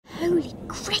Holy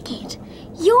cricket!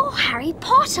 You're Harry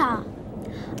Potter!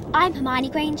 I'm Hermione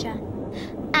Granger.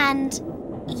 And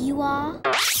you are?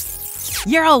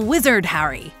 You're a wizard,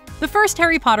 Harry! The first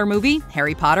Harry Potter movie,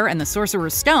 Harry Potter and the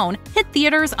Sorcerer's Stone, hit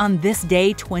theaters on this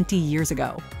day 20 years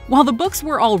ago. While the books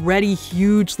were already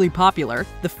hugely popular,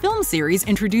 the film series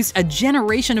introduced a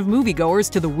generation of moviegoers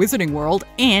to the wizarding world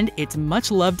and its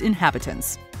much-loved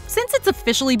inhabitants. Since it's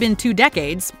officially been 2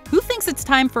 decades, who thinks it's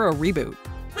time for a reboot?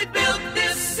 We built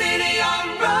this city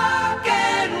on rock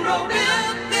and roll,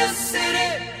 built this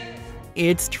city.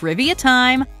 It's trivia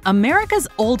time! America's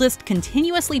oldest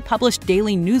continuously published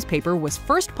daily newspaper was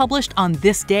first published on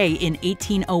this day in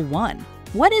 1801.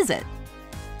 What is it?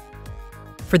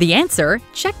 For the answer,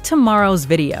 check tomorrow's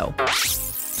video.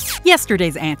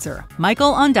 Yesterday's answer,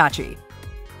 Michael Ondaatje.